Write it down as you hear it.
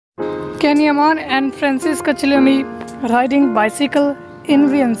Can Yaman and Francesca riding bicycle in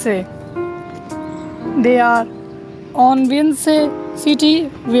Venice. They are on Venice city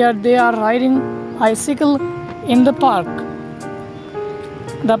where they are riding bicycle in the park.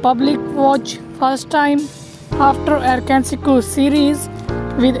 The public watch first time after Arkansas series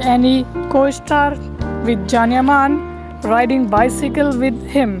with any co-star with Yaman riding bicycle with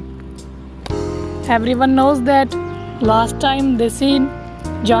him. Everyone knows that last time they seen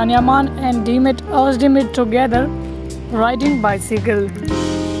Yaman and Demet together riding bicycle.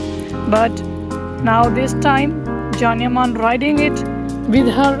 But now this time Yaman riding it with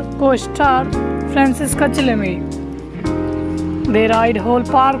her co-star Francesca. They ride whole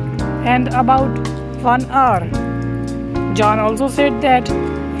park and about 1 hour. John also said that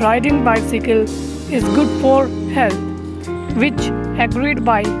riding bicycle is good for health, which agreed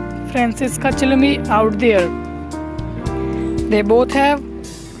by Francesca out there. They both have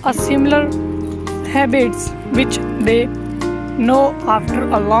a similar habits which they know after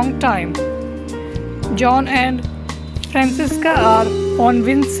a long time. John and Francesca are on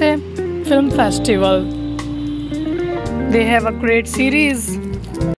Venice Film Festival. They have a great series